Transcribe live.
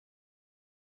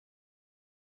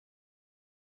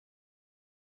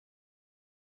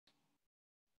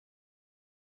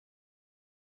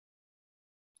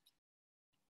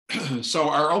So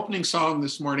our opening song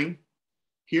this morning,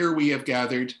 Here We Have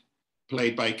Gathered,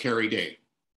 played by Carrie Day.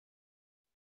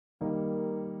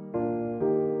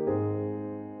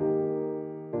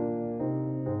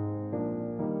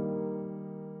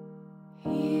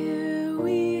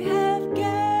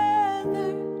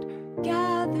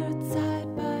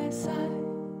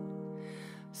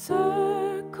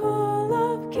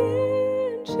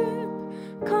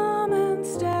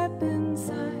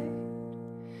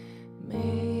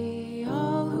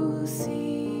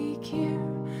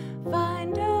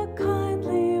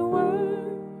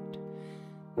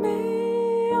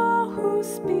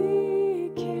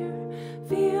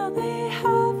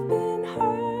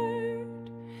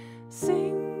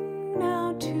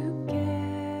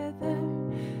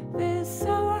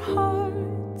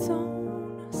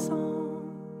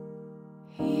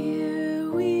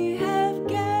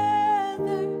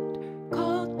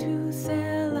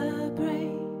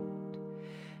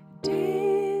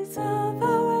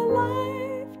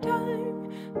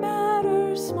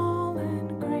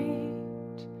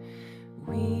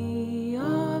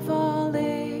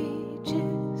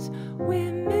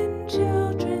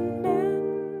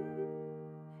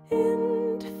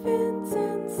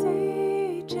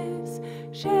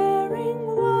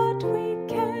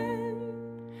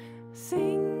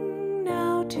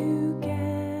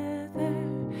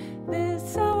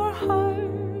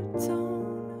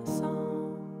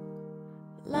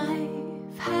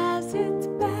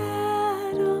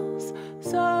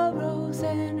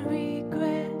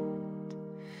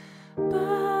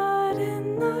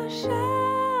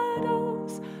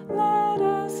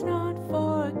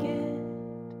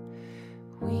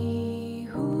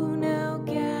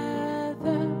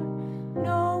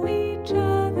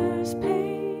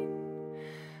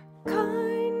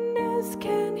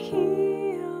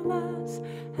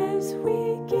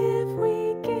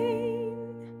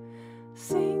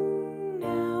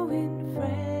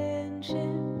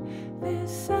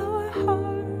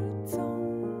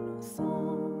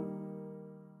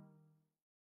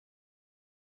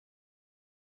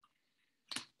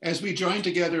 As we join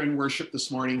together in worship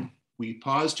this morning, we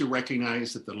pause to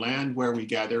recognize that the land where we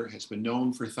gather has been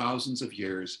known for thousands of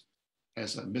years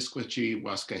as a Misquachi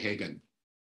Waskahegan,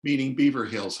 meaning Beaver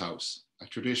Hills House, a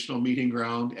traditional meeting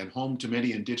ground and home to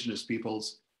many Indigenous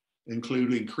peoples,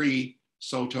 including Cree,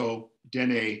 Saulteaux,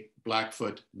 Dene,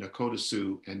 Blackfoot, Nakota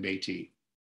Sioux, and Métis.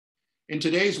 In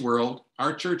today's world,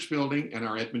 our church building and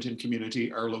our Edmonton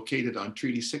community are located on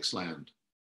Treaty 6 land.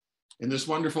 In this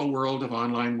wonderful world of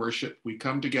online worship, we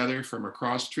come together from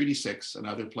across Treaty 6 and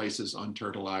other places on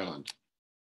Turtle Island.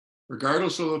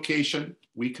 Regardless of location,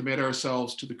 we commit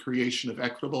ourselves to the creation of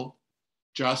equitable,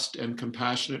 just, and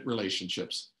compassionate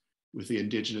relationships with the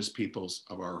Indigenous peoples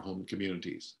of our home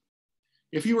communities.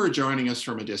 If you are joining us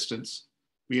from a distance,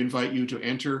 we invite you to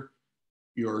enter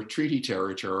your treaty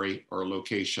territory or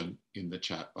location in the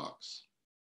chat box.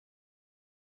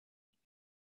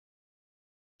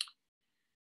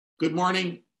 Good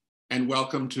morning and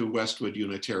welcome to Westwood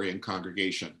Unitarian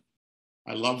Congregation.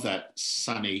 I love that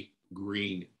sunny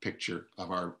green picture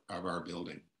of our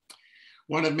building.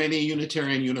 One of many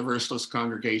Unitarian Universalist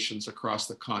congregations across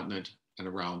the continent and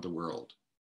around the world.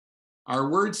 Our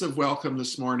words of welcome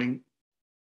this morning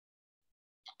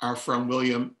are from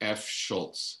William F.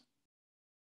 Schultz.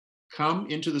 Come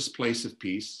into this place of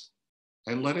peace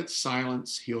and let its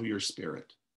silence heal your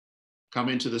spirit. Come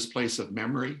into this place of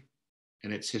memory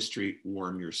and its history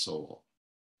warm your soul.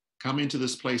 Come into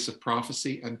this place of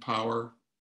prophecy and power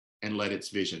and let its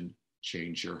vision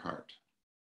change your heart.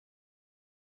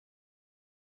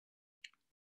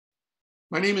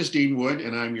 My name is Dean Wood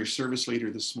and I'm your service leader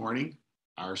this morning.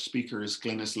 Our speaker is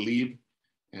Glynnis Lieb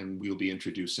and we'll be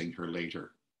introducing her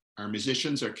later. Our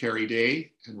musicians are Carrie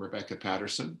Day and Rebecca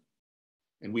Patterson.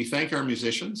 And we thank our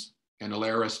musicians and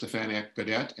Ilara,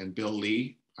 Stefaniuk-Gaudet, and Bill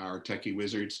Lee, our techie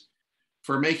wizards,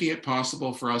 for making it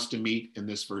possible for us to meet in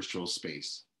this virtual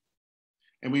space.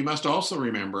 And we must also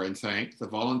remember and thank the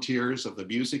volunteers of the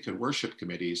music and worship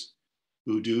committees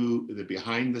who do the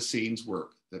behind the scenes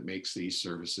work that makes these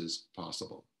services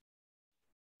possible.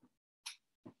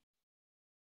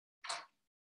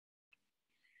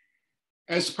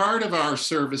 As part of our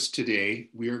service today,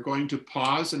 we are going to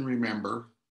pause and remember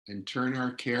and turn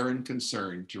our care and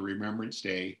concern to Remembrance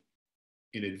Day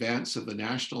in advance of the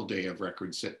National Day of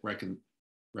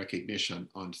Recognition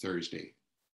on Thursday.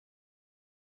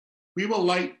 We will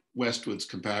light Westwood's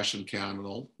Compassion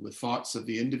Candle with thoughts of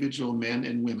the individual men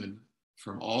and women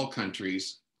from all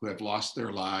countries who have lost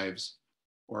their lives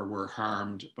or were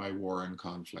harmed by war and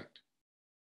conflict.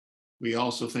 We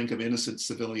also think of innocent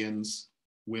civilians,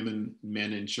 women,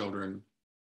 men, and children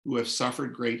who have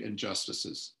suffered great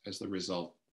injustices as the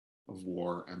result of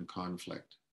war and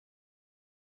conflict.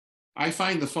 I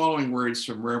find the following words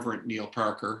from Reverend Neil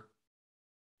Parker,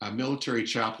 a military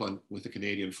chaplain with the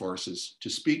Canadian Forces, to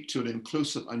speak to an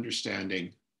inclusive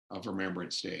understanding of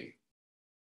Remembrance Day.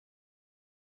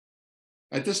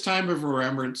 At this time of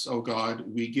remembrance, O God,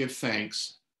 we give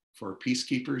thanks for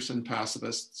peacekeepers and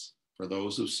pacifists, for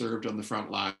those who served on the front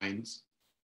lines,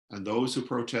 and those who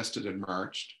protested and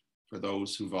marched, for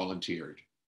those who volunteered,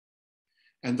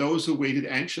 and those who waited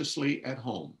anxiously at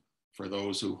home, for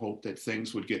those who hoped that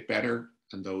things would get better,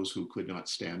 and those who could not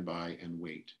stand by and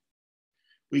wait.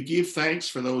 We give thanks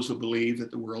for those who believe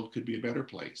that the world could be a better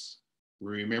place.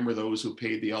 We remember those who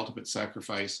paid the ultimate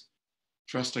sacrifice,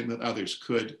 trusting that others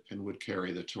could and would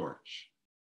carry the torch.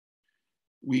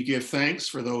 We give thanks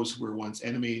for those who were once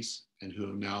enemies and who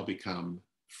have now become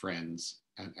friends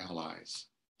and allies.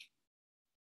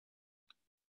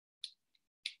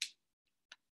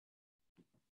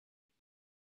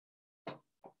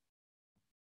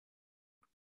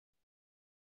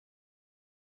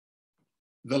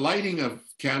 The lighting of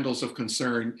candles of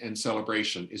concern and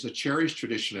celebration is a cherished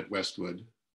tradition at Westwood,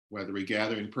 whether we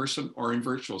gather in person or in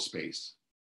virtual space.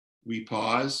 We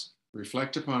pause,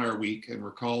 reflect upon our week, and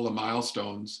recall the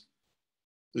milestones,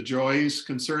 the joys,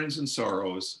 concerns, and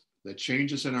sorrows, the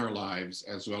changes in our lives,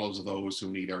 as well as those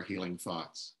who need our healing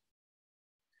thoughts.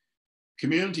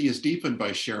 Community is deepened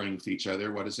by sharing with each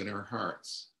other what is in our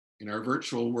hearts. In our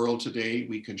virtual world today,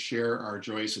 we can share our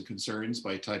joys and concerns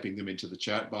by typing them into the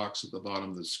chat box at the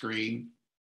bottom of the screen.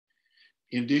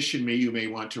 In addition, you may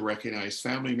want to recognize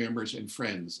family members and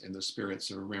friends in the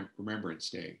spirits of Remembrance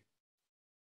Day.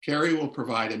 Carrie will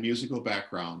provide a musical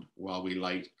background while we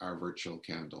light our virtual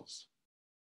candles.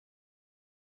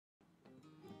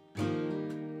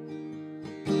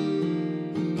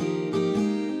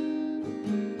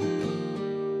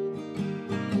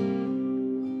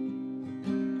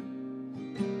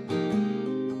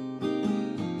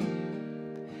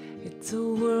 It's a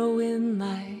whirlwind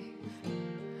life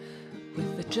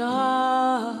with the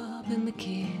job and the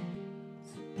kids,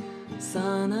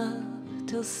 sun up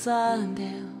till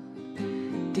sundown,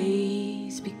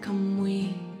 days become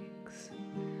weeks,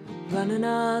 running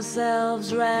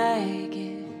ourselves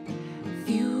ragged,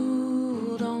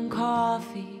 fueled on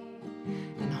coffee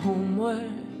and homework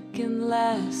and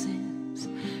lessons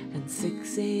and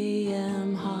 6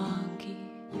 a.m. hockey,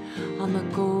 on the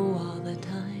go all the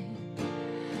time.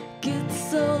 Gets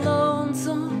so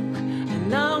lonesome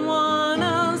and I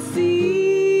wanna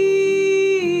see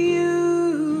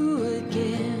you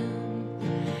again.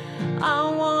 I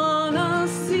wanna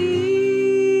see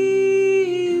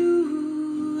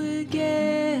you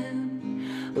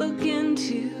again. Look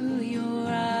into your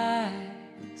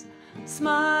eyes,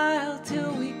 smile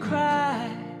till we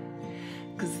cry,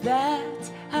 'cause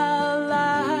that's how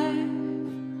life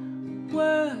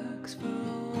works for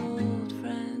old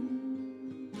friends.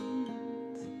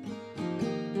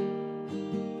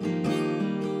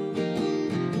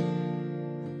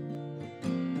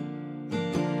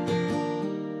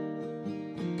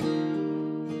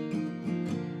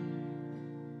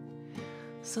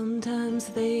 Sometimes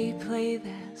they play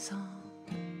that song,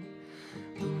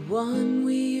 the one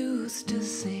we used to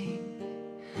sing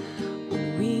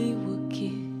when we were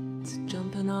kids,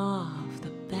 jumping off the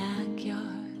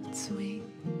backyard swing.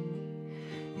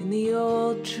 In the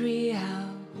old tree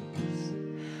house,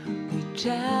 we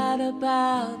chat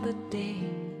about the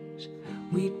days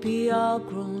we'd be all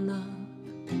grown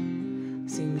up,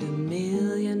 seemed a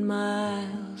million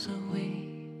miles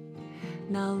away.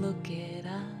 Now look at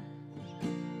us.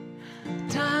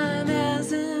 Time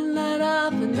hasn't let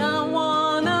up and I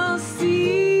wanna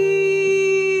see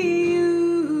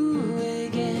you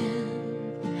again.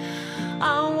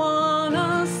 I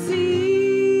wanna see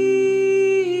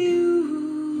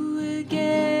you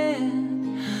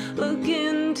again. Look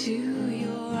into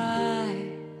your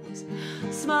eyes,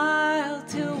 smile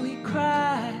till we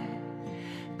cry,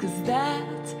 'cause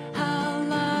that's how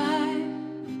life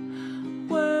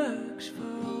works for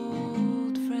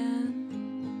old friends.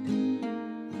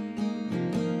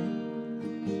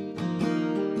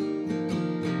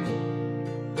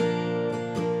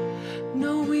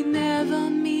 No, we never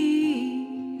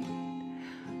meet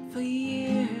for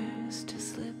years to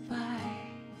slip by,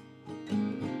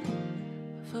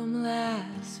 from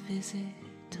last visit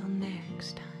till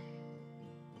next time.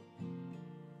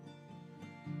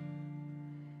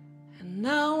 And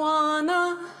I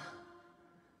wanna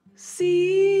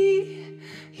see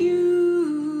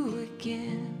you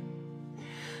again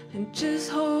and just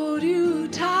hold you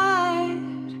tight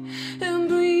and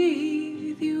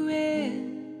breathe you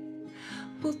in.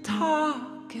 We'll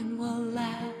talk talk and we'll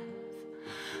laugh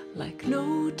like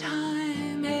no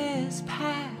time has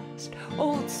passed.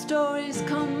 Old stories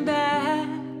come back.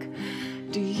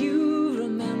 Do you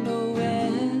remember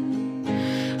when?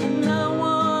 And I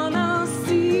wanna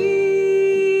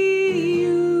see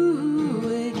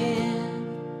you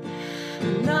again.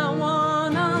 And I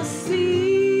wanna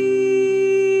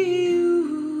see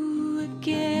you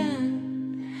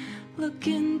again. Look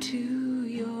into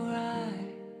your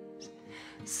eyes.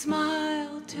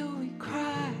 Smile till we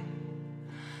cry.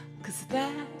 'Cause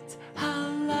that's how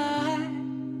life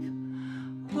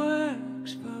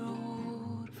works for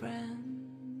old friends.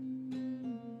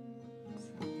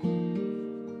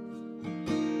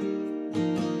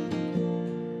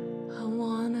 I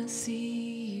wanna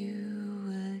see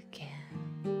you again.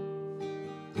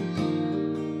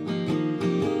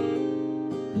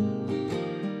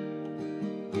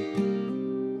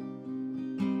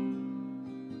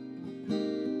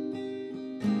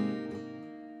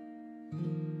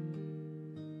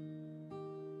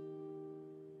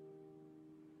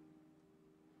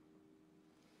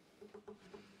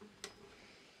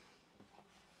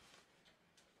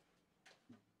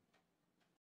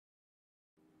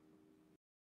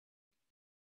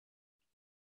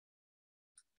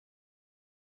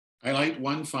 I light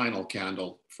one final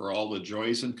candle for all the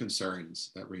joys and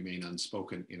concerns that remain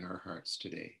unspoken in our hearts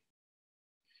today.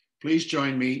 Please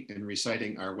join me in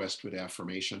reciting our Westwood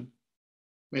affirmation.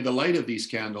 May the light of these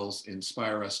candles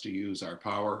inspire us to use our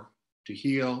power to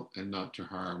heal and not to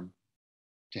harm,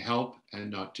 to help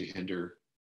and not to hinder,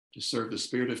 to serve the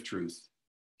spirit of truth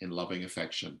in loving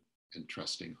affection and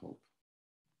trusting hope.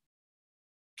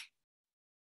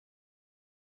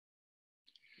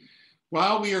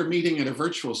 While we are meeting in a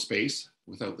virtual space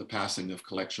without the passing of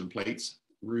collection plates,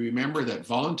 we remember that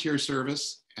volunteer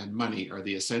service and money are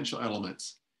the essential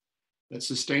elements that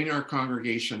sustain our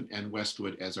congregation and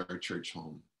Westwood as our church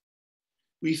home.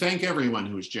 We thank everyone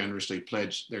who has generously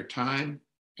pledged their time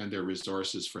and their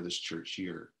resources for this church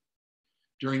year.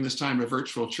 During this time of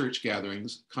virtual church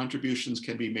gatherings, contributions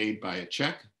can be made by a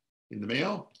check in the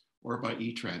mail or by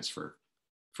e-transfer.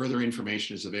 Further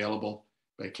information is available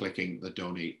by clicking the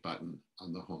donate button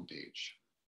on the homepage.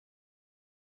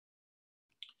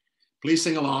 Please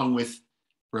sing along with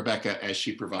Rebecca as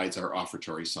she provides our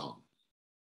offertory song.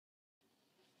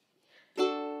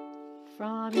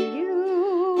 From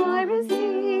you I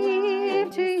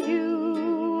receive, to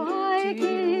you I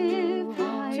give,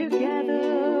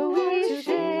 together we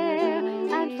share,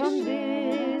 and from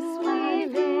this we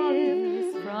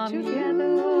live. From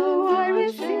together I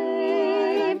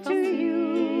receive, to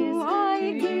you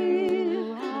I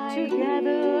give,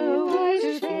 together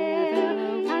we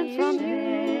share, and from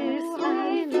this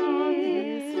I live to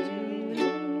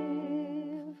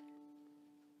live.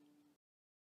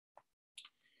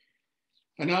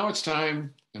 And now it's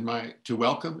time to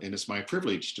welcome, and it's my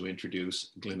privilege to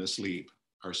introduce Glynnis Lieb,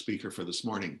 our speaker for this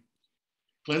morning.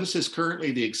 Glynnis is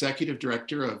currently the Executive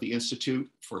Director of the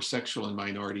Institute for Sexual and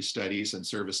Minority Studies and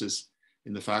Services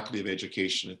in the Faculty of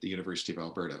Education at the University of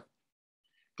Alberta.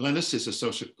 Glynnis is a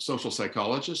social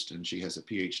psychologist, and she has a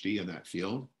PhD in that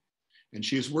field, and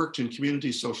she has worked in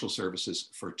community social services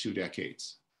for 2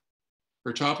 decades.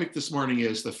 Her topic this morning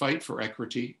is the fight for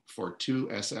equity for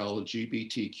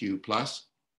 2SLGBTQ+,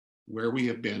 where we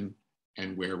have been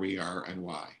and where we are and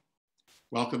why.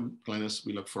 Welcome, Glynnis.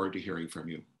 We look forward to hearing from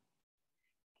you.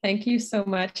 Thank you so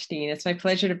much, Dean. It's my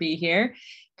pleasure to be here.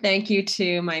 Thank you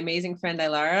to my amazing friend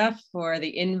Ilara for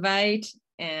the invite.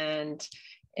 And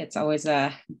it's always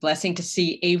a blessing to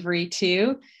see Avery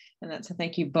too. And that's a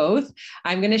thank you both.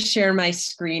 I'm going to share my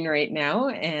screen right now.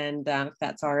 And if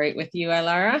that's all right with you,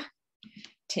 Ilara,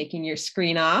 taking your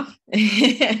screen off.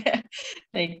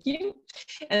 Thank you.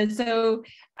 And so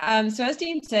as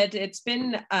Dean said, it's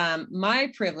been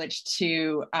my privilege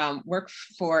to work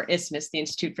for ISMIS, the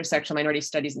Institute for Sexual Minority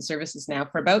Studies and Services, now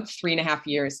for about 3.5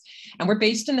 years. And we're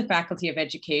based in the Faculty of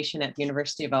Education at the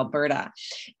University of Alberta.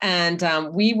 And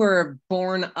we were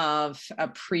born of a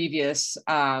previous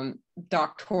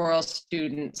doctoral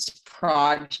students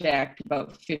project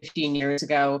about 15 years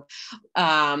ago,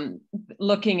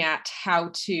 looking at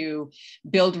how to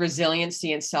build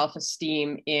resiliency and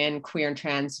self-esteem in queer and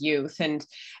trans youth. And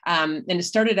it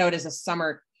started out as a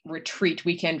summer retreat,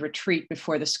 weekend retreat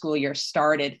before the school year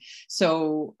started.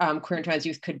 So queer and trans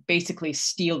youth could basically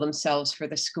steel themselves for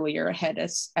the school year ahead,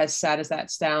 as sad as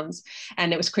that sounds.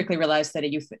 And it was quickly realized that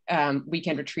a youth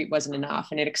weekend retreat wasn't enough,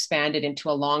 and it expanded into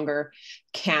a longer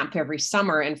camp every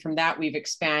summer. And from that, we've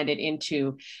expanded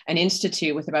into an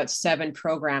institute with about 7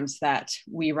 programs that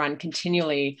we run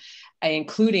continually,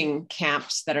 including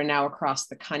camps that are now across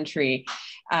the country.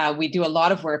 We do a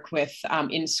lot of work with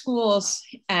in schools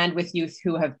and with youth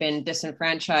who have been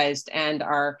disenfranchised and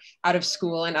are out of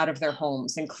school and out of their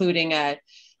homes, including a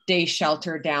day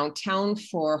shelter downtown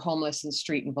for homeless and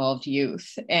street involved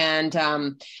youth. And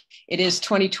it is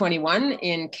 2021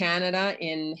 in Canada,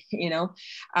 in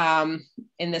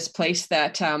this place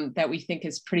that that we think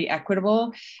is pretty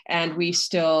equitable, and we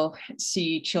still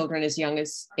see children as young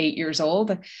as 8 years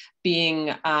old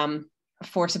being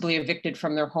forcibly evicted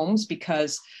from their homes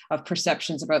because of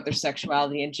perceptions about their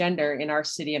sexuality and gender in our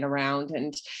city and around.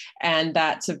 And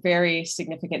that's a very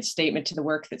significant statement to the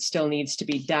work that still needs to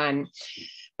be done.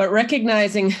 But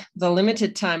recognizing the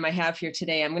limited time I have here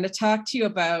today, I'm going to talk to you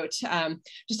about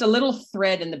just a little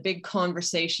thread in the big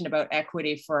conversation about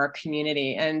equity for our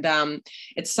community. And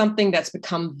it's something that's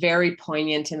become very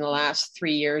poignant in the last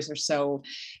 3 years or so.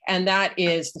 And that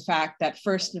is the fact that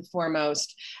first and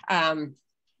foremost,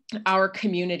 our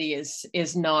community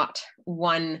is not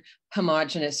one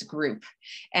homogenous group,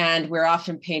 and we're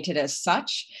often painted as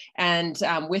such. And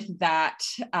with that,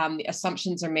 the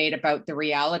assumptions are made about the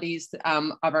realities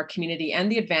of our community and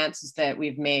the advances that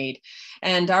we've made.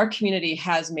 And our community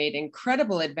has made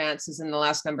incredible advances in the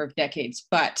last number of decades,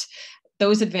 but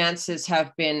those advances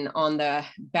have been on the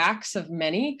backs of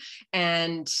many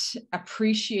and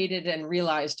appreciated and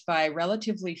realized by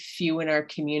relatively few in our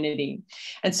community.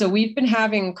 And so we've been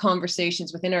having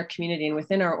conversations within our community and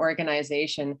within our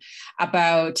organization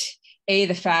about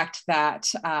the fact that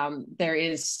there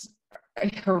is a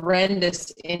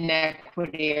horrendous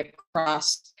inequity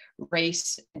across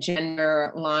race,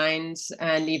 gender lines,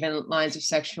 and even lines of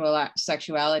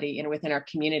sexuality within our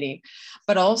community.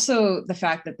 But also the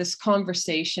fact that this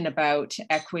conversation about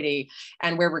equity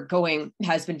and where we're going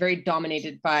has been very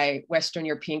dominated by Western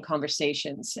European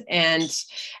conversations and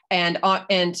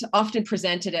often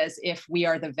presented as if we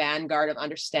are the vanguard of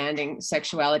understanding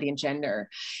sexuality and gender.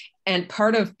 And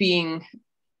part of being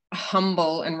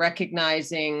humble and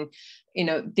recognizing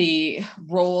the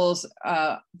roles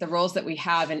that we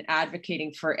have in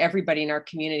advocating for everybody in our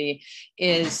community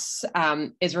is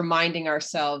reminding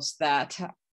ourselves that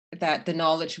the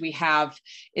knowledge we have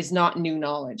is not new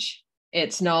knowledge.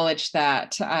 It's knowledge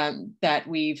that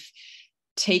we've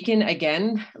taken,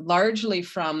 again, largely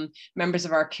from members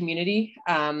of our community,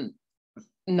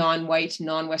 non-white,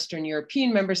 non-Western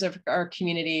European members of our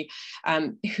community,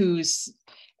 whose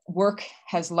work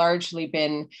has largely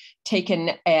been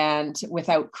taken and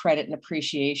without credit and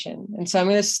appreciation. And so I'm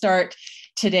going to start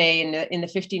today in the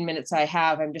 15 minutes I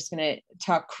have. I'm just going to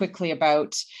talk quickly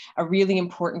about a really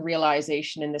important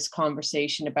realization in this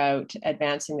conversation about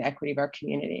advancing the equity of our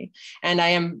community. And I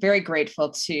am very grateful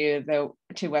to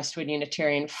Westwood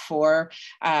Unitarian for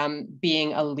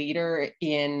being a leader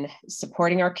in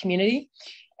supporting our community.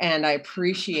 And I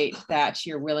appreciate that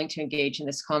you're willing to engage in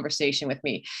this conversation with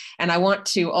me. And I want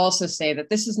to also say that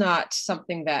this is not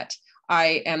something that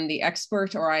I am the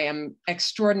expert or I am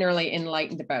extraordinarily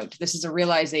enlightened about. This is a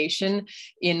realization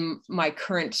in my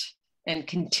current and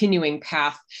continuing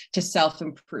path to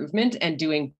self-improvement and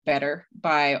doing better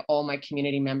by all my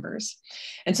community members.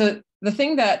 And so the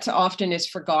thing that often is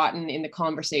forgotten in the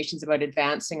conversations about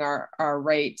advancing our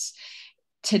rights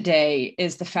today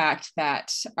is the fact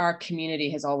that our community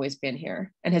has always been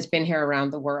here and has been here around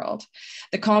the world.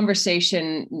 The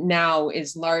conversation now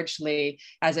is largely,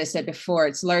 as I said before,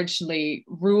 it's largely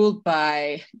ruled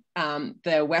by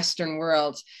the Western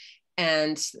world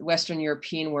and Western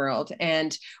European world.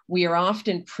 And we are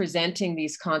often presenting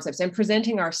these concepts and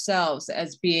presenting ourselves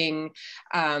as being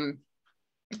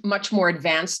much more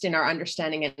advanced in our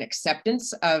understanding and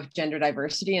acceptance of gender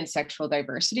diversity and sexual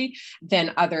diversity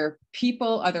than other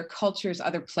people, other cultures,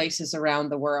 other places around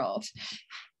the world.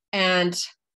 And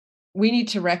we need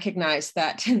to recognize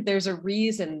that there's a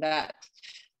reason that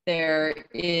there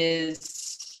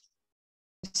is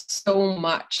so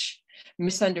much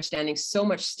misunderstanding, so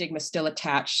much stigma still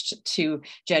attached to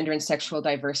gender and sexual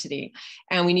diversity.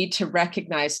 And we need to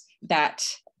recognize that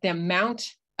the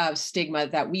amount of stigma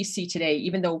that we see today,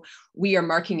 even though we are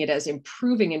marking it as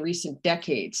improving in recent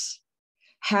decades,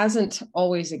 hasn't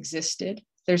always existed.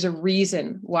 There's a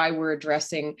reason why we're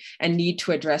addressing and need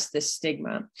to address this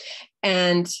stigma.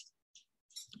 And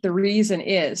the reason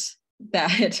is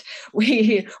that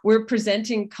we're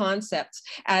presenting concepts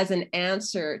as an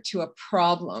answer to a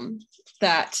problem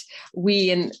that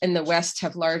we in the West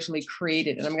have largely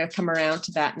created. And I'm going to come around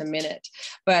to that in a minute.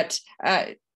 But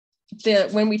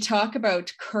when we talk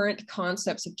about current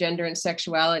concepts of gender and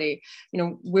sexuality, we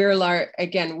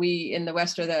in the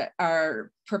West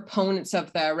are proponents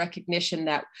of the recognition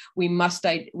that we must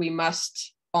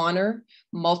honor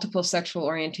multiple sexual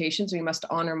orientations. We must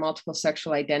honor multiple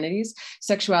sexual identities.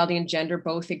 Sexuality and gender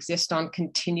both exist on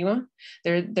continua.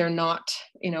 They're not,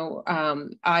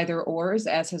 either ors,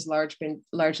 as has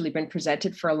largely been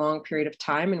presented for a long period of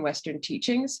time in Western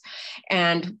teachings,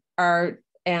 and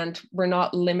we're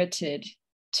not limited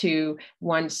to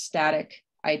one static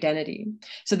identity.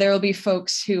 So there will be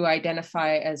folks who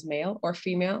identify as male or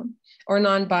female or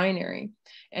non-binary,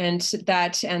 and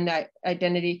that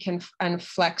identity can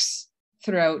flex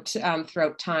throughout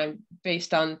time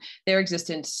based on their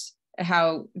existence,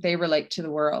 how they relate to the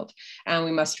world. And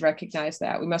we must recognize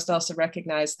that. We must also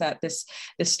recognize that this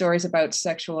stories about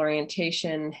sexual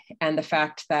orientation and the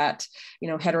fact that,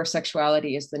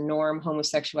 heterosexuality is the norm,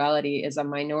 homosexuality is a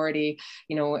minority,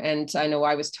 and I know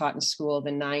I was taught in school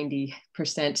the 90%,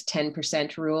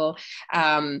 10% rule,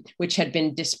 which had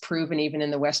been disproven even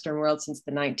in the Western world since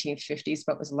the 1950s,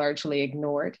 but was largely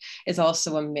ignored, is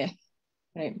also a myth.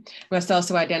 Right. We must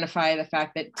also identify the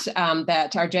fact that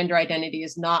that our gender identity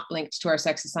is not linked to our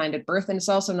sex assigned at birth, and it's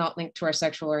also not linked to our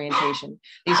sexual orientation.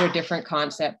 These are different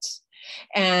concepts,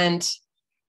 and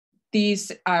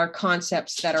these are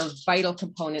concepts that are vital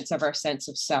components of our sense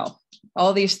of self.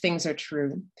 All these things are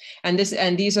true, and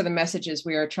these are the messages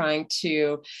we are trying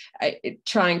to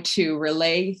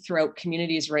relay throughout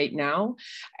communities right now,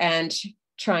 and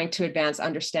trying to advance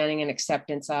understanding and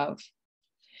acceptance of.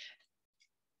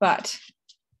 But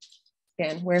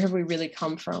again, where have we really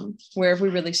come from? Where have we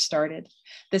really started?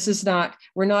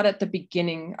 We're not at the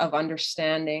beginning of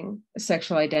understanding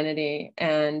sexual identity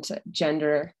and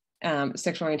gender,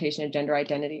 sexual orientation and gender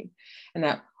identity. And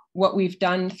that what we've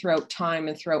done throughout time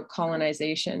and throughout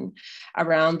colonization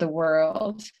around the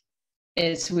world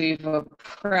is we've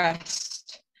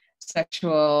oppressed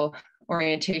sexual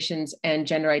orientations and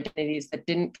gender identities that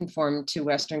didn't conform to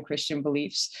Western Christian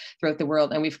beliefs throughout the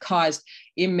world. And we've caused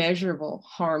immeasurable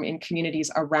harm in communities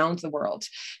around the world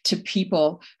to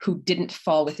people who didn't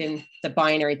fall within the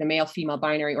binary, the male-female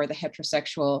binary, or the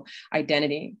heterosexual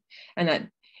identity. And that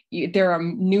there are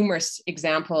numerous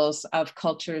examples of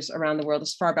cultures around the world,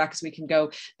 as far back as we can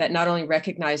go, that not only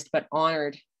recognized but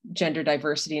honored gender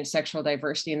diversity and sexual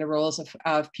diversity and the roles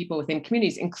of people within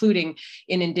communities, including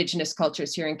in Indigenous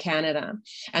cultures here in Canada.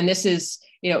 And this is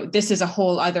a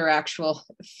whole other actual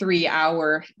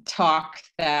 3-hour talk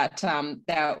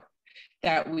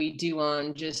that we do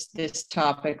on just this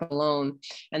topic alone,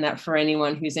 and that for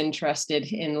anyone who's interested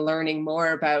in learning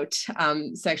more about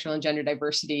sexual and gender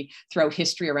diversity throughout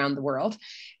history around the world,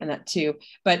 and that too.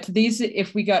 But these,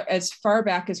 if we got as far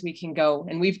back as we can go,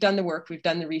 and we've done the work, we've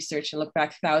done the research and look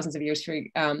back thousands of years for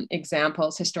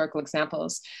historical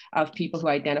examples of people who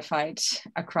identified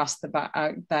across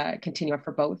the continuum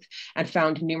for both, and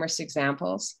found numerous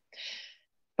examples.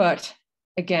 But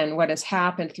again, what has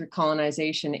happened through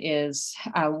colonization is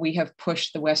we have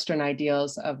pushed the Western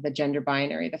ideals of the gender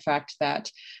binary, the fact that,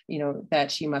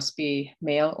 that you must be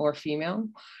male or female,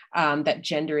 that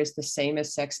gender is the same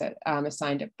as sex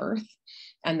assigned at birth,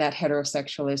 and that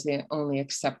heterosexual is the only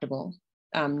acceptable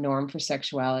norm for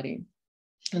sexuality.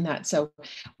 And that, so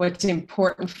what's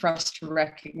important for us to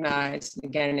recognize,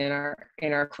 again,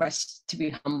 in our quest to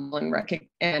be humble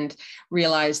and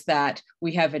realize that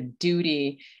we have a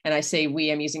duty, and I say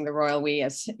we, I'm using the royal we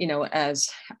as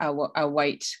a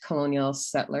white colonial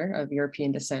settler of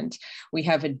European descent, we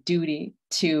have a duty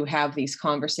to have these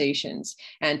conversations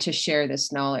and to share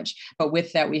this knowledge. But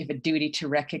with that, we have a duty to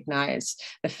recognize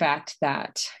the fact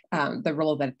that the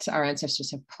role that our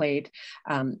ancestors have played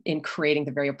in creating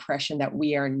the very oppression that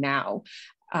we are now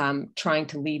trying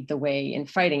to lead the way in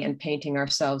fighting, and painting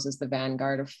ourselves as the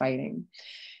vanguard of fighting.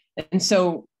 And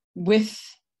so with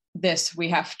this, we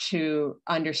have to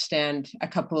understand a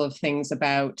couple of things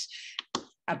about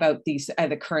these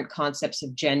the current concepts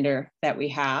of gender that we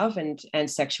have and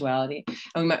sexuality.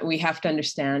 And we have to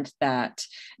understand that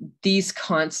these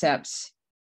concepts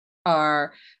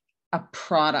are a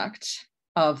product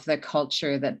of the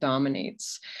culture that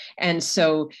dominates. And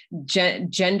so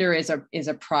gender is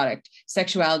a product,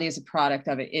 sexuality is a product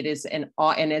of it. It is and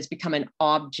has become an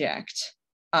object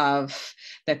of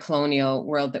the colonial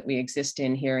world that we exist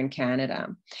in here in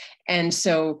Canada. And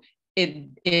so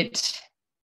it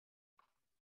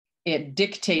it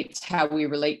dictates how we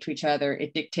relate to each other.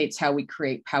 It dictates how we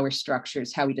create power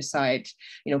structures, how we decide,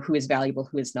 who is valuable,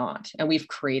 who is not. And we've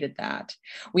created that.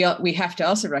 We have to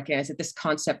also recognize that this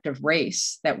concept of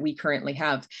race that we currently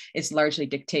have is largely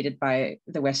dictated by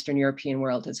the Western European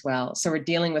world as well. So we're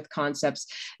dealing with concepts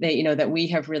that, that we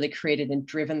have really created and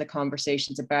driven the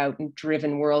conversations about, and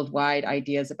driven worldwide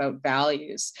ideas about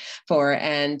values for,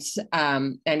 and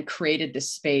created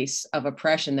this space of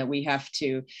oppression that we have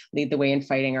to lead the way in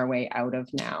fighting our way out of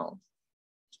now.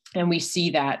 And we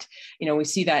see that,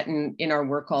 in our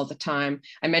work all the time.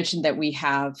 I mentioned that we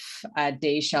have a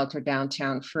day shelter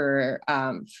downtown for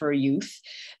youth.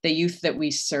 The youth that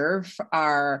we serve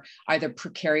are either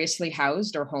precariously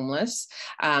housed or homeless.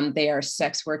 They are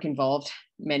sex work involved,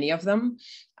 many of them.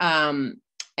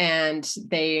 And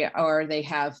they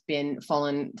have been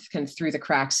fallen kind of through the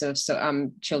cracks of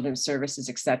children's services,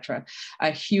 etc.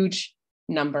 A huge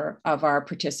number of our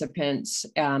participants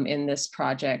in this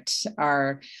project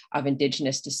are of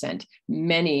Indigenous descent.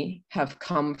 Many have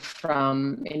come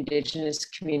from Indigenous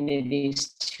communities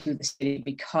to the city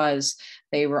because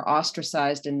they were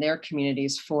ostracized in their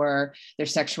communities for their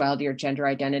sexuality or gender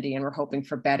identity, and were hoping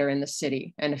for better in the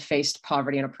city, and have faced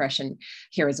poverty and oppression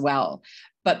here as well.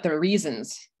 But the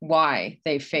reasons why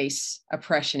they face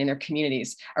oppression in their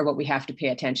communities are what we have to pay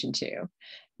attention to.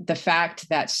 The fact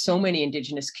that so many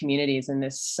Indigenous communities in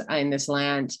this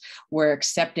land were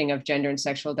accepting of gender and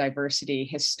sexual diversity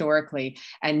historically,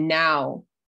 and now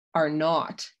are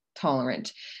not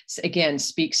tolerant, again,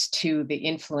 speaks to the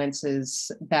influences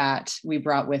that we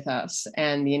brought with us,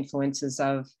 and the influences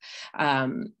of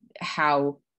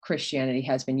how Christianity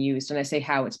has been used. And I say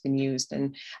how it's been used,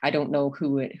 and I don't know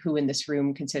who in this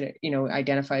room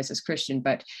identifies as Christian,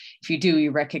 but if you do,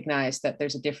 you recognize that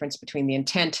there's a difference between the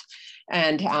intent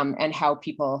and how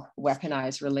people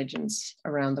weaponize religions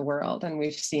around the world. And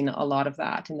we've seen a lot of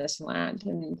that in this land.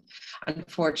 And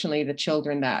unfortunately, the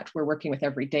children that we're working with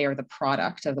every day are the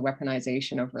product of the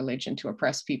weaponization of religion to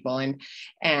oppress people.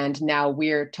 And now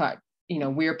we're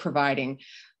providing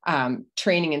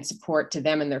training and support to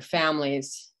them and their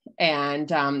families, and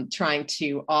trying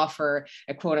to offer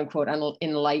a quote unquote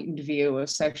enlightened view of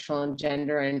sexual and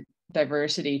gender and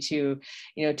diversity to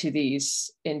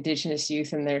these Indigenous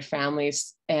youth and their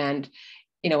families. And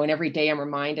every day I'm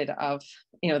reminded of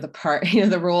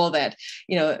the role that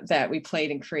that we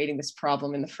played in creating this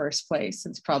problem in the first place,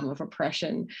 this problem of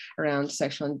oppression around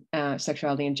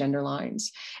sexuality and gender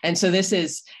lines. And so this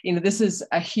is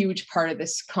a huge part of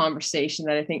this conversation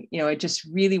that I think I just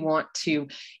really want to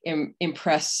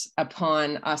impress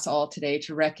upon us all today,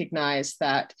 to recognize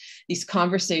that these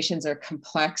conversations are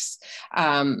complex,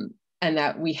 and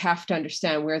that we have to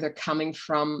understand where they're coming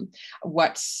from,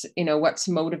 what's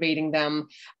motivating them,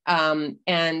 and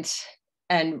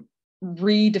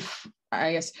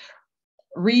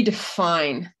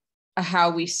redefine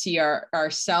how we see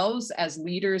ourselves as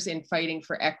leaders in fighting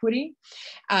for equity,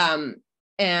 and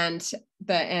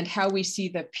how we see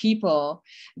the people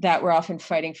that we're often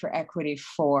fighting for equity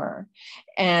for.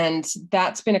 And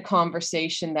that's been a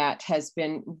conversation that has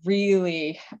been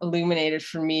really illuminated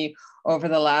for me over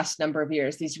the last number of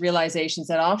years, these realizations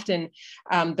that often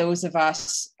those of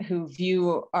us who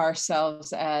view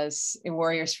ourselves as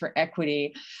warriors for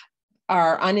equity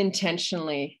are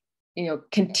unintentionally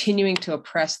continuing to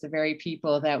oppress the very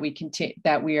people that we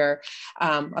are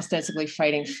ostensibly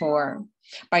fighting for,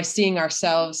 by seeing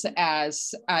ourselves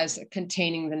as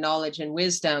containing the knowledge and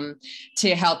wisdom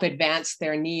to help advance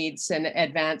their needs and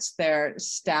advance their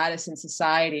status in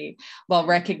society, while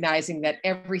recognizing that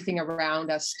everything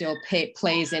around us still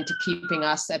plays into keeping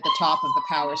us at the top of the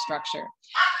power structure.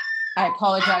 I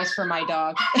apologize for my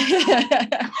dog,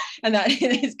 and that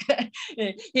is good.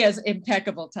 He has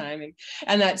impeccable timing.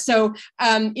 And that so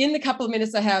in the couple of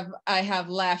minutes I have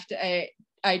left,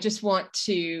 I just want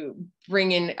to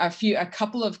bring in a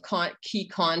couple of key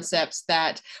concepts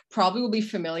that probably will be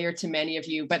familiar to many of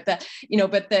you, but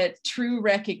the true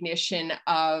recognition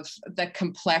of the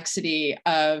complexity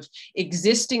of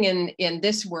existing in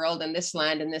this world and this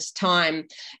land and this time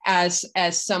as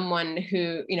someone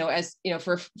who,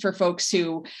 for folks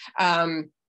who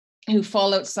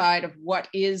fall outside of what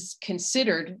is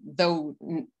considered, though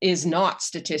is not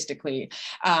statistically,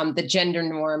 the gender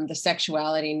norm, the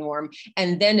sexuality norm,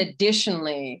 and then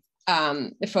additionally,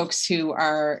 the folks who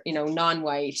are,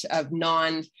 non-white, of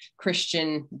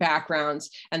non-Christian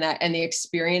backgrounds, and the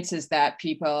experiences that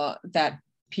people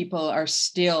are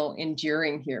still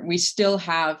enduring here. We still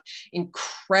have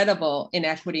incredible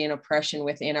inequity and oppression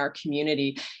within our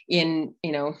community in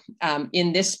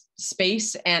this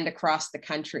space and across the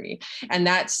country. And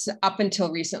that's up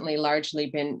until recently largely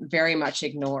been very much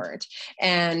ignored.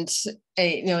 And,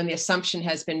 and the assumption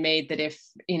has been made that if,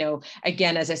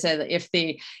 again, as I said,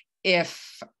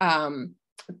 if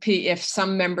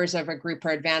some members of a group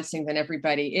are advancing, then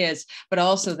everybody is, but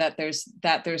also that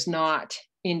there's not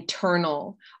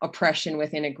internal oppression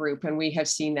within a group. And we have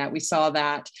seen that. We saw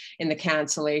that in the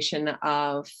cancellation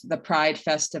of the Pride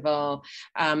Festival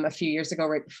a few years ago,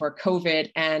 right before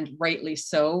COVID, and rightly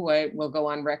so. I will go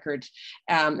on record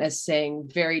as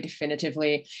saying very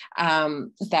definitively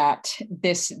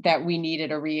that we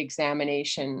needed a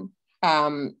re-examination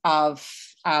of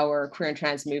our queer and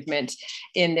trans movement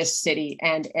in this city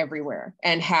and everywhere,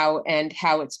 and how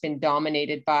it's been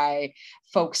dominated by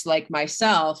folks like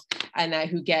myself, and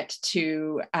who get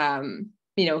to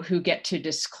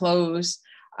disclose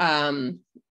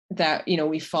that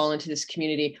we fall into this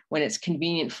community when it's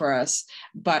convenient for us,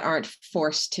 but aren't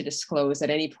forced to disclose at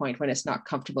any point when it's not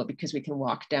comfortable, because we can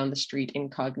walk down the street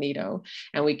incognito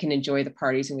and we can enjoy the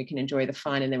parties and we can enjoy the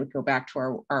fun, and then we go back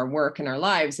to our work and our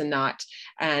lives and not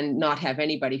have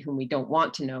anybody whom we don't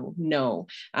want to know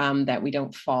that we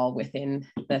don't fall within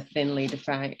the thinly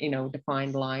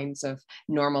defined lines of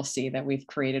normalcy that we've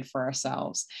created for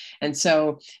ourselves. And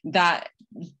so that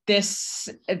this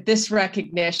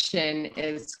recognition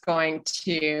is going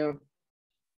to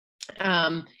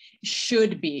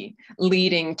should be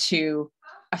leading to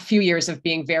a few years of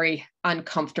being very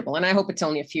uncomfortable. And I hope it's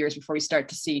only a few years before we start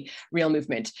to see real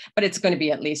movement, but it's going to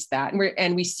be at least that.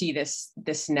 And we see this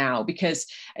now, because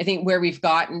I think where we've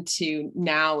gotten to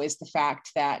now is the fact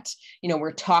that,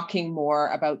 we're talking more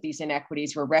about these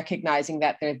inequities. We're recognizing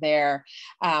that they're there,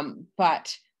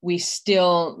 but we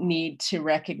still need to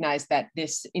recognize that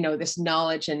this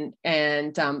knowledge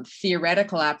and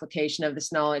theoretical application of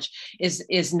this knowledge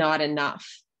is not enough.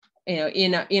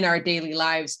 In our daily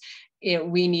lives,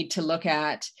 we need to look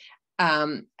at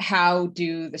how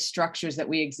do the structures that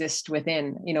we exist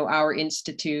within, our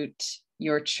institute,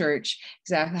 your church,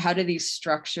 exactly, how do these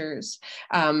structures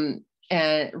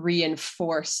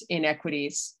reinforce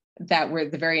inequities that were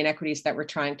the very inequities that we're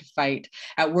trying to fight.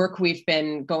 At work, we've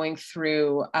been going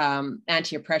through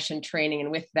anti-oppression training, and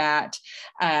with that,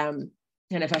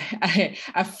 kind of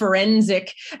a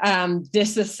forensic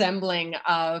disassembling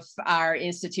of our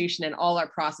institution and all our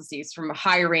processes, from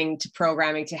hiring to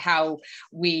programming to how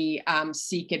we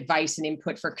seek advice and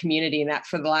input for community, and that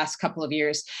for the last couple of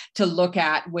years, to look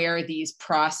at where these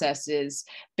processes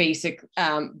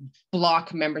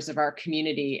block members of our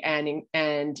community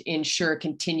and ensure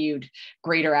continued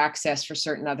greater access for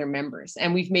certain other members.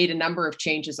 And we've made a number of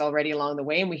changes already along the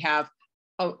way, and we have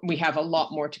a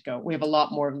lot more to go. We have a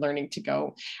lot more learning to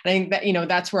go. And I think that,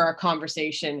 that's where our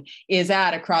conversation is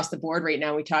at across the board right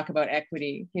now. We talk about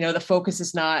equity. The focus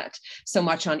is not so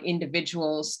much on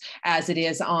individuals as it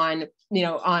is on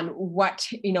what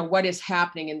is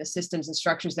happening in the systems and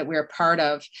structures that we're a part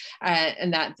of.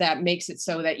 And that makes it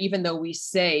so that even though we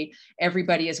say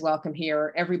everybody is welcome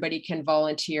here, everybody can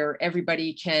volunteer,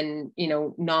 everybody can,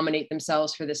 nominate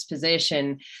themselves for this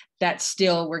position, that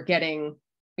still we're getting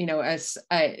as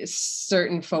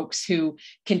certain folks who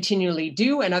continually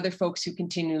do and other folks who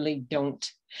continually don't.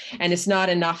 And it's not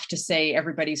enough to say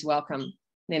everybody's welcome.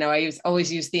 I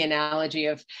always use the analogy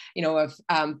of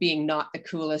being not the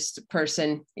coolest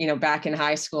person, back in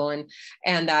high school, and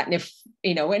if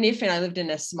I lived in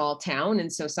a small town,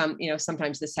 and so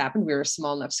sometimes this happened. We were a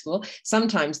small enough school.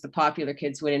 Sometimes the popular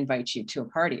kids would invite you to a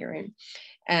party, right?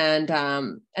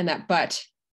 But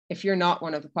if you're not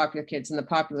one of the popular kids and the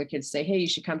popular kids say, hey, you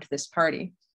should come to this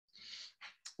party,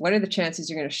 what are the chances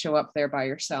you're going to show up there by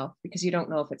yourself? Because you don't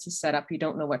know if it's a setup, you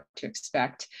don't know what to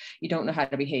expect, you don't know how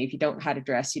to behave, you don't know how to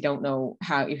dress, you don't know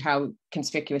how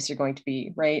conspicuous you're going to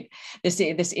be, right? This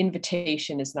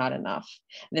invitation is not enough.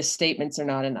 The statements are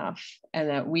not enough. And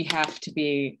that we have to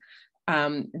be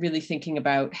really thinking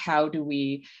about how do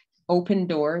we open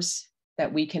doors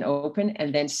that we can open,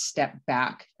 and then step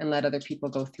back and let other people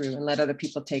go through and let other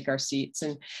people take our seats,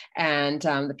 and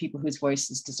the people whose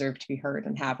voices deserve to be heard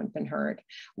and haven't been heard.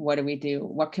 What do we do?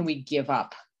 What can we give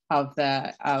up of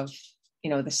the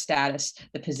status,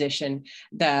 the position,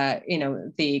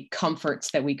 the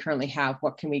comforts that we currently have?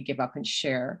 What can we give up and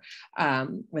share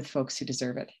with folks who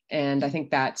deserve it? And I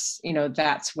think that's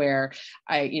where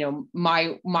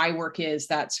my work is.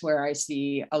 That's where I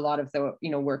see a lot of the,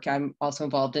 work. I'm also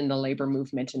involved in the labor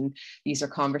movement, and these are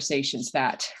conversations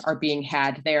that are being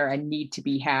had there and need to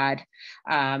be had,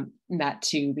 that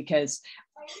too, because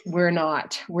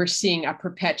we're seeing a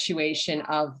perpetuation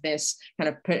of this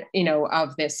kind of,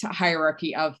 of this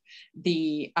hierarchy of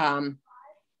the,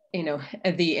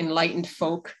 the enlightened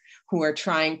folk who are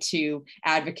trying to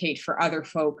advocate for other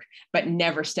folk, but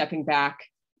never stepping back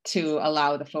to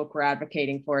allow the folk we're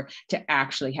advocating for to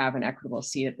actually have an equitable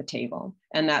seat at the table.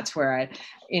 And that's where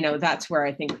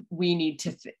I think we need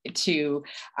to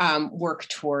work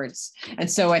towards. And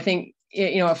so I think,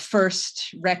 a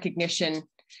first recognition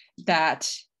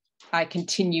that I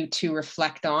continue to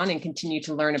reflect on and continue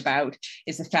to learn about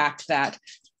is the fact that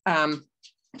I'm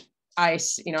a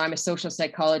social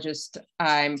psychologist.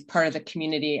 I'm part of the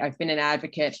community. I've been an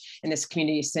advocate in this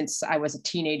community since I was a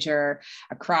teenager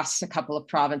across a couple of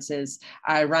provinces.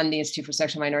 I run the Institute for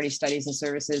Sexual Minority Studies and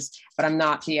Services, but I'm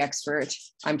not the expert.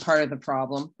 I'm part of the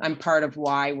problem. I'm part of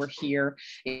why we're here,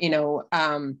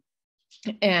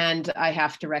 and I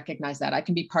have to recognize that. I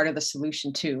can be part of the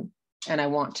solution too, and I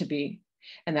want to be,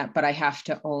 but I have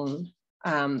to own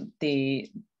the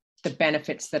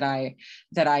benefits that I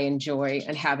enjoy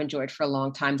and have enjoyed for a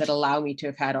long time that allow me to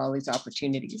have had all these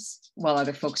opportunities while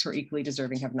other folks who are equally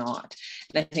deserving have not.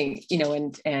 And I think,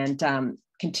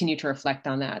 continue to reflect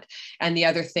on that. And the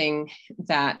other thing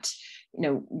that,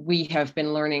 we have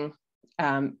been learning,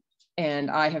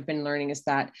 and I have been learning, is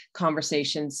that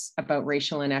conversations about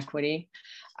racial inequity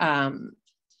and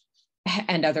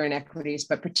other inequities,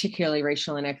 but particularly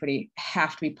racial inequity,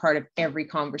 have to be part of every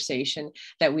conversation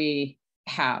that we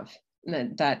have,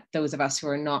 that those of us who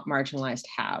are not marginalized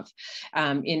have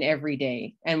in every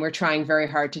day. And we're trying very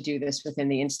hard to do this within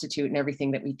the Institute, and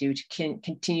everything that we do to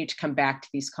continue to come back to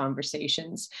these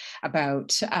conversations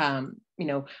about,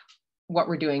 what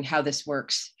we're doing, how this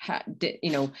works,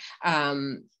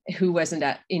 who wasn't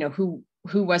at,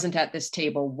 who wasn't at this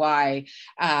table, why,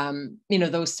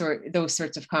 those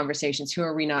sorts of conversations. Who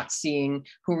are we not seeing?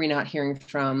 Who are we not hearing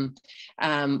from?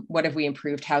 What have we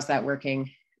improved? How's that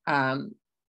working?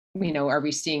 Are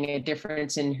we seeing a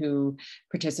difference in who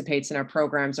participates in our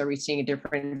programs? Are we seeing a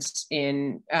difference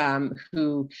in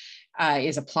who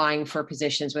is applying for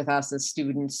positions with us as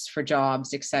students for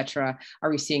jobs, etc.?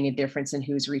 Are we seeing a difference in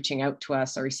who's reaching out to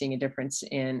us? Are we seeing a difference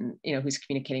in, who's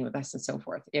communicating with us and so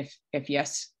forth? If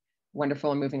yes,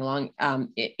 wonderful and moving along.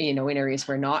 In areas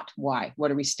where not, why? What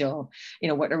are we still,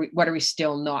 what are we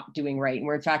still not doing right? And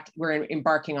we're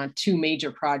embarking on 2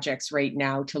 major projects right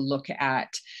now to look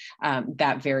at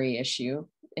that very issue.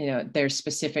 There's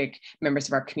specific members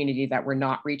of our community that we're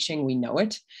not reaching. We know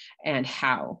it, and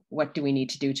how? What do we need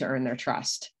to do to earn their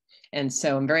trust? And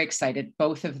so I'm very excited.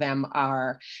 Both of them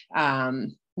are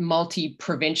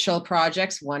multi-provincial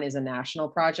projects. One is a national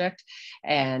project,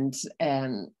 and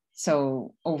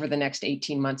so over the next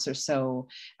 18 months or so,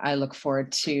 I look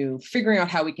forward to figuring out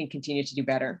how we can continue to do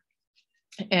better.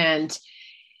 And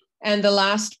the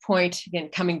last point, again,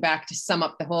 coming back to sum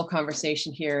up the whole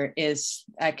conversation here, is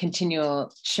a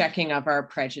continual checking of our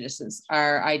prejudices,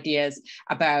 our ideas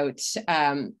about,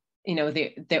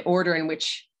 the order in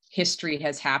which history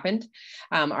has happened,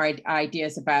 our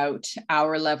ideas about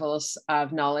our levels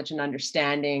of knowledge and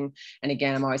understanding. And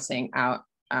again, I'm always saying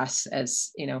us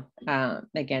as,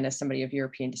 again, as somebody of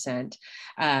European descent,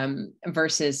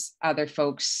 versus other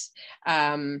folks,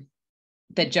 the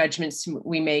judgments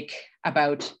we make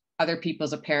about other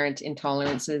people's apparent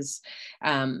intolerances,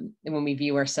 when we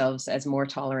view ourselves as more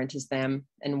tolerant as them,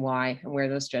 and why, and where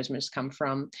those judgments come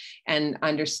from, and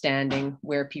understanding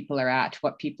where people are at,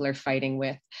 what people are fighting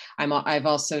with. I've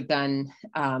also done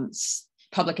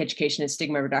public education and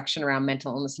stigma reduction around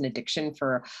mental illness and addiction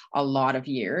for a lot of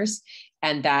years.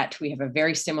 And that we have a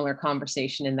very similar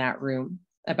conversation in that room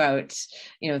about,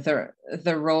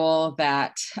 the role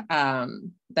that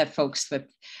that folks with,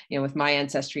 with my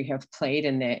ancestry have played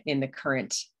in the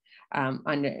current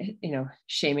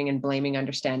shaming and blaming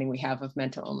understanding we have of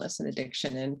mental illness and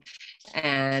addiction,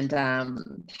 and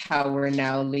how we're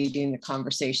now leading the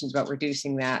conversations about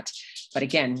reducing that, but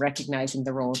again, recognizing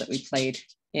the role that we played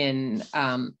in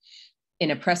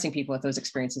oppressing people with those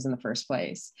experiences in the first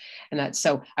place. And that's,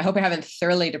 so I hope I haven't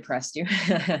thoroughly depressed you.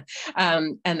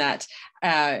 And that,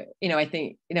 I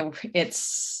think,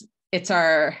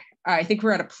 I think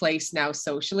we're at a place now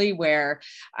socially where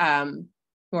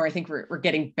I think we're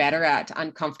getting better at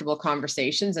uncomfortable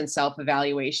conversations and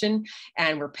self-evaluation,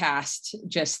 and we're past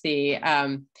just the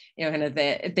kind of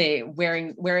the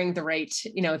wearing the right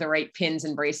the right pins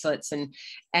and bracelets and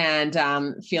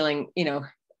feeling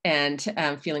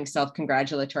feeling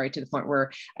self-congratulatory to the point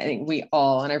where I think we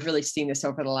all, and I've really seen this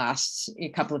over the last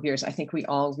couple of years, I think we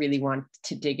all really want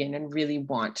to dig in and really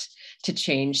want to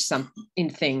change some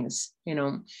in things,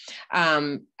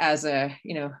 as a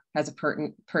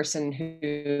person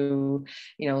who,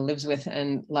 lives with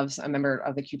and loves a member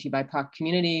of the QT BIPOC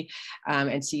community,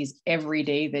 and sees every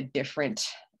day the different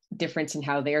difference in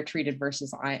how they're treated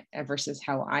versus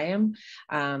how I am.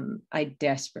 I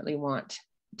desperately want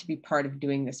to be part of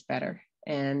doing this better.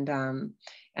 And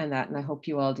I hope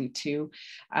you all do too.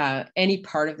 Any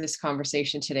part of this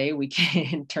conversation today, we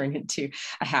can turn into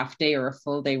a half day or a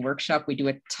full day workshop. We do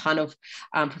a ton of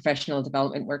professional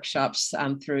development workshops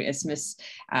through ISMIS.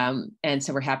 And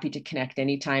so we're happy to connect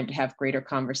anytime to have greater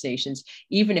conversations,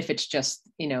 even if it's just,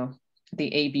 the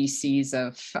ABCs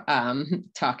of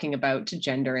talking about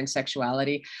gender and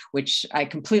sexuality, which I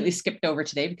completely skipped over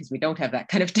today because we don't have that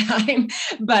kind of time,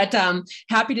 but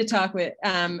happy to talk with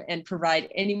and provide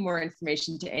any more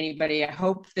information to anybody. I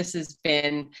hope this has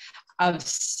been of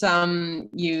some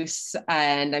use,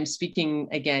 and I'm speaking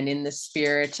again in the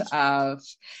spirit of,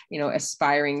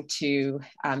 aspiring to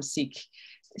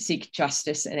seek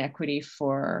justice and equity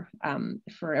for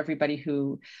everybody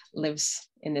who lives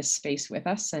in this space with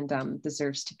us and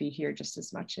deserves to be here just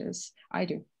as much as I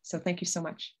do. So thank you so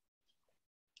much.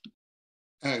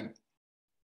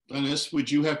 Glynnis, would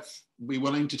you be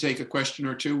willing to take a question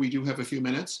or two? We do have a few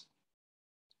minutes.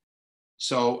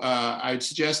 So I'd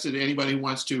suggest that anybody who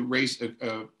wants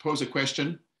to pose a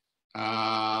question,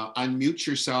 unmute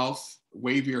yourself,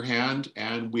 wave your hand,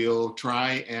 and we'll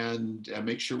try and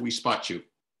make sure we spot you.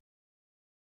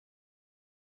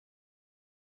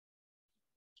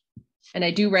 And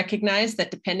I do recognize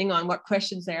that depending on what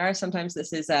questions there are, sometimes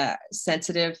this is a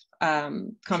sensitive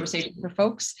conversation for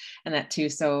folks, and that too.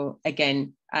 So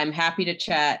again, I'm happy to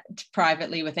chat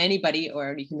privately with anybody,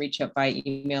 or you can reach out by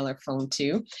email or phone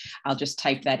too. I'll just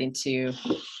type that into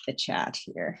the chat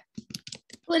here.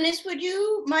 Glynnis, would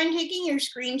you mind taking your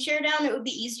screen share down? It would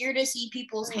be easier to see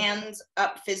people's hands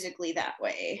up physically that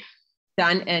way.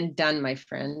 Done and done, my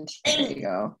friend. There you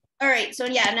go. All right, so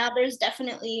yeah, now there's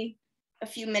definitely a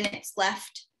few minutes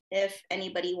left if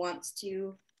anybody wants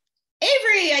to.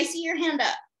 Avery, I see your hand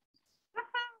up.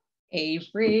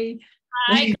 Avery.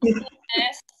 Hi,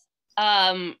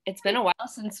 it's been a while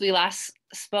since we last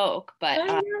spoke, but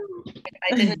I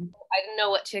didn't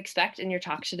know what to expect in your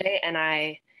talk today, and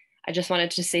I just wanted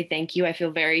to say thank you. I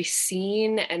feel very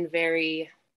seen and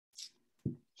very.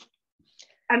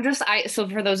 So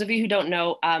for those of you who don't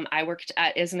know, I worked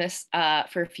at ISMIS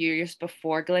for a few years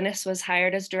before Glynnis was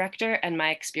hired as director, and my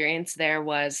experience there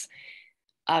was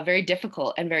very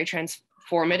difficult and very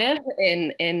transformative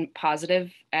in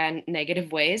positive and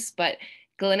negative ways. But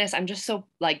Glynnis, I'm just so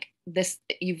like this,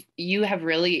 you have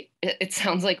really, it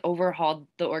sounds like, overhauled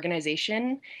the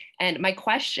organization. And my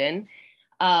question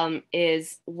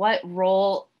is, what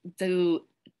role do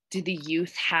the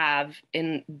youth have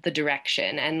in the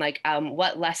direction, and like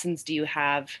what lessons do you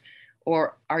have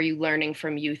or are you learning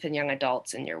from youth and young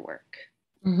adults in your work?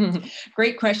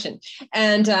 Great question.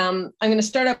 And I'm going to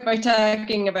start up by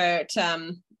talking about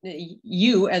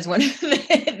you as one of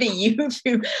the youth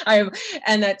who I have,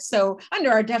 and that's so under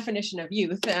our definition of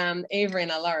youth, Avery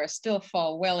and Ilara still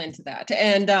fall well into that,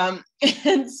 and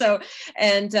so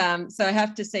I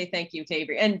have to say thank you to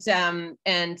Avery, and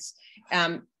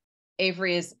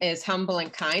Avery is humble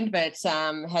and kind, but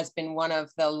has been one of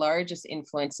the largest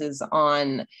influences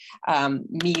on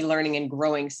me learning and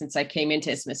growing since I came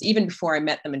into ISMIS, even before I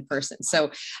met them in person.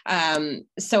 So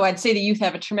I'd say the youth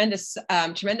have a tremendous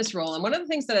role. And one of the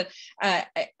things that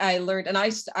I learned, and I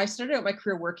started out my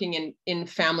career working in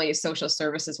family social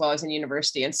service while I was in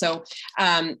university. And so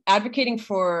advocating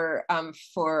for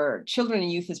children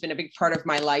and youth has been a big part of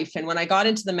my life. And when I got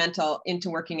into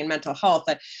working in mental health,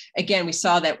 again, we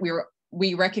saw that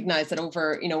we recognize that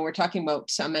over, we're talking about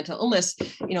mental illness,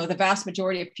 the vast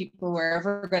majority of people who are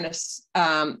ever going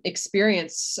to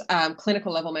experience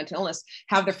clinical level mental illness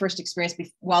have their first experience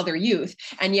while they're youth.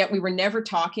 And yet we were never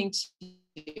talking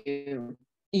to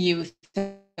youth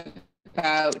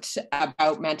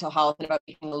about mental health and about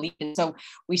taking the lead. And so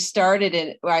I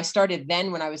started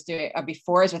then when I was doing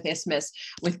before I was with ISMIS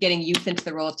with getting youth into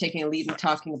the role of taking a lead and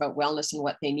talking about wellness and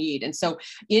what they need. And so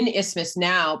in ISMIS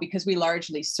now, because we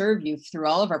largely serve youth through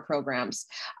all of our programs,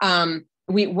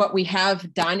 what we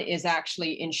have done is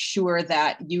actually ensure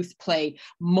that youth play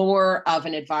more of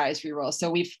an advisory role.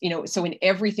 So so in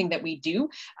everything that we do,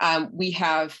 we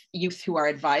have youth who are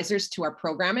advisors to our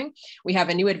programming. We have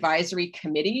a new advisory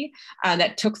committee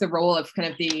that took the role of kind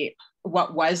of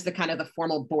what was the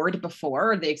formal board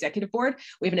before, the executive board.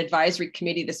 We have an advisory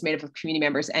committee that's made up of community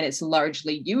members, and it's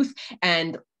largely youth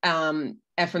and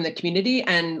from the community,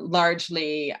 and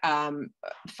largely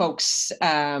folks,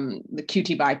 the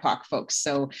QT BIPOC folks,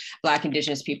 so Black,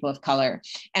 Indigenous, people of color.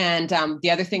 And the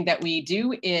other thing that we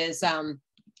do is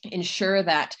ensure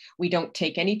that we don't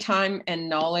take any time and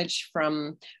knowledge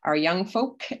from our young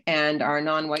folk and our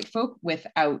non-white folk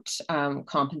without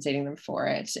compensating them for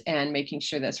it, and making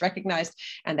sure that's recognized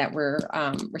and that we're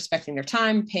respecting their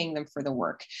time, paying them for the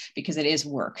work, because it is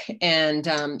work. And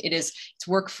it's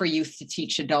work for youth to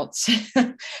teach adults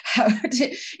how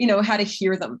to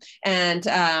hear them. And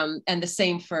the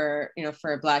same for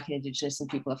Black and Indigenous and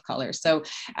people of color. So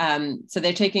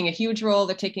they're taking a huge role.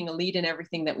 They're taking a lead in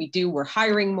everything that we do. We're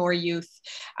hiring more youth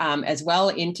as well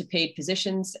into paid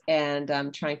positions, and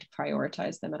trying to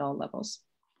prioritize them at all levels.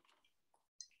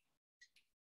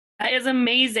 That is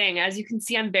amazing. As you can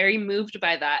see, I'm very moved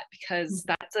by that, because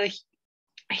that's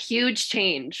a huge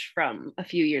change from a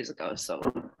few years ago. So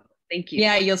thank you.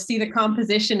 Yeah, you'll see the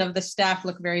composition of the staff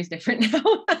look very different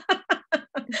now.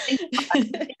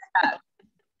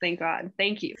 Thank God.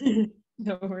 Thank you.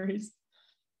 No worries.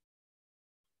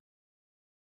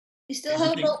 We still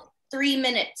have about 3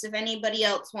 minutes if anybody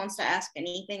else wants to ask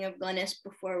anything of Glynnis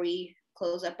before we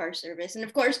close up our service. And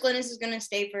of course, Glynnis is going to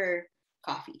stay for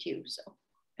coffee too. So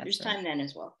there's time then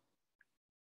as well.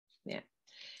 Yeah.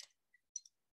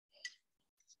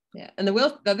 Yeah, and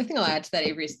the other thing I'll add to that,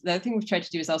 Avery, is the other thing we've tried to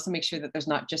do is also make sure that there's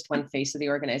not just one face of the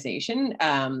organization,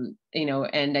 and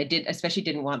I especially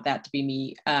didn't want that to be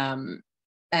me.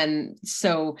 And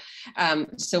so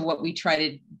what we try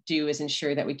to do is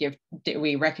ensure that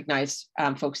we recognize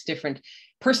folks' different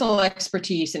personal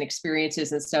expertise and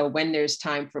experiences. And so when there's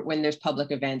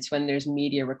public events, when there's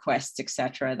media requests,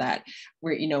 etc., that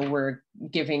we're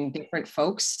giving different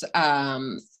folks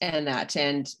and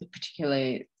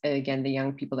particularly, again, the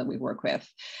young people that we work with,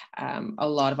 a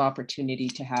lot of opportunity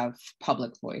to have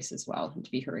public voice as well, and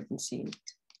to be heard and seen.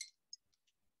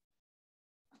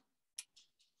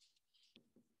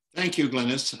 Thank you,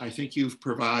 Glynnis. I think you've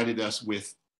provided us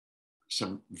with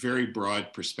some very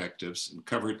broad perspectives and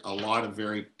covered a lot of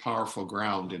very powerful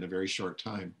ground in a very short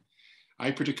time.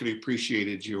 I particularly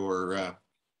appreciated your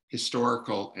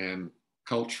historical and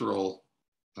cultural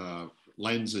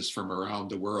lenses from around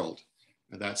the world.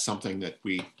 And that's something that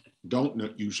we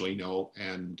don't usually know,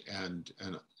 and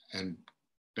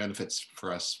benefits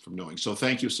for us from knowing. So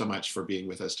thank you so much for being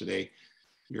with us today.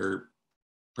 Your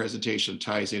presentation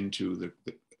ties into the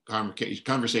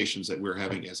conversations that we're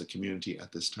having as a community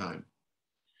at this time.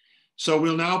 So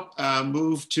we'll now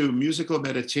move to musical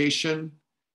meditation,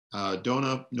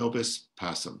 Dona Nobis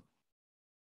Passum.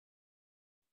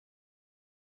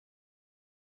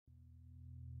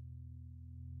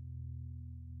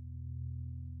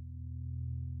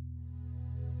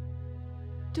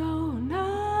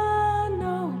 Dona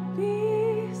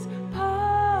nobis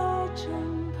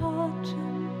pacem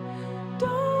pacem.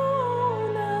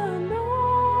 Dona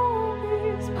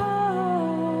nobis pacem.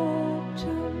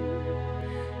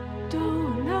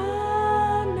 Dona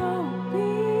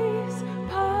nobis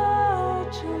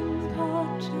pacem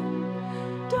pacem.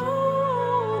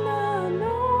 Dona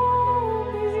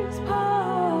nobis pacem.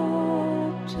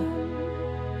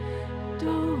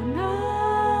 Dona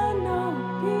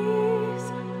nobis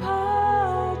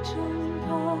pacem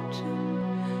pacem.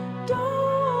 Dona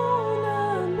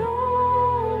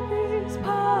nobis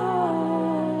pacem.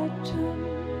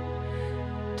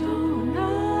 Dona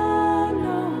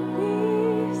nobis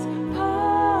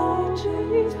pacem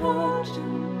pacem.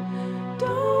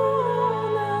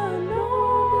 Dona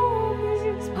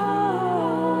nobis pacem.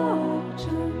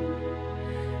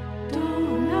 Dona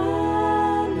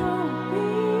nobis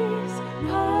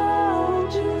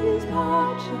pacem pacem.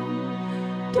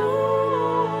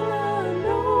 Dona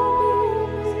nobis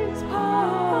pacem.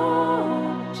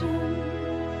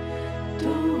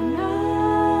 Dona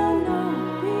nobis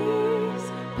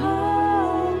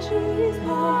pacem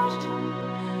pacem.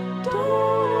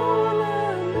 Dona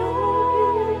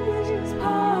nobis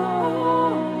pacem.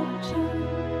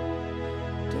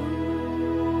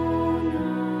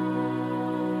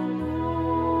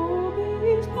 Dona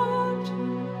nobis pacem. Dona nobis pacem.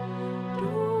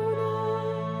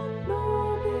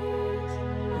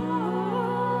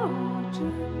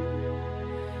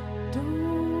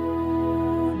 Dona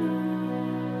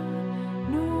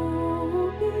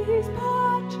nobis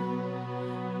pacem.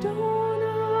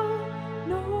 Dona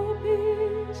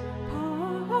nobis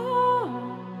pacem.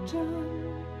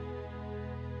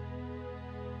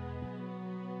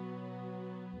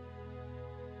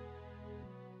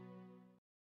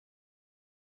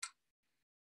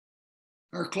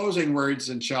 Our closing words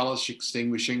and chalice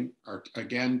extinguishing are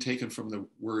again taken from the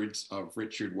words of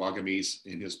Richard Wagamese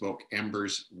in his book,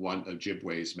 Embers, One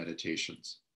Ojibwe's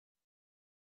Meditations.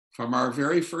 From our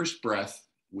very first breath,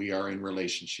 we are in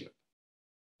relationship.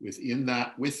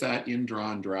 With that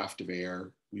indrawn draft of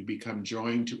air, we become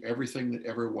joined to everything that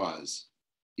ever was,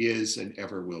 is, and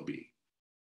ever will be.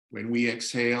 When we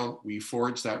exhale, we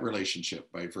forge that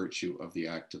relationship by virtue of the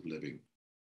act of living.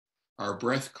 Our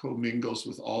breath commingles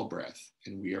with all breath,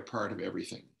 and we are part of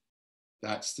everything.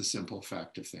 That's the simple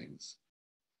fact of things.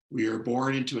 We are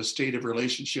born into a state of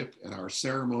relationship, and our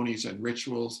ceremonies and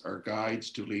rituals are guides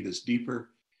to lead us deeper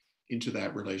into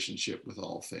that relationship with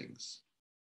all things.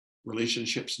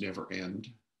 Relationships never end,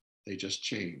 they just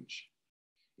change.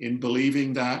 In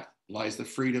believing that lies the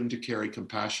freedom to carry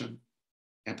compassion,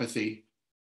 empathy,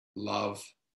 love,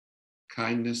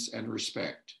 kindness, and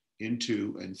respect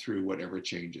into and through whatever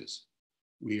changes.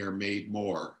 We are made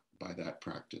more by that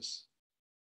practice.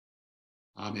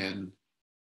 Amen,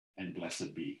 and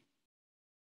blessed be.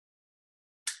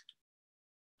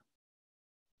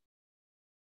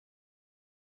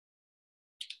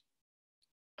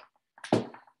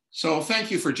 So thank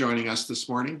you for joining us this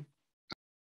morning.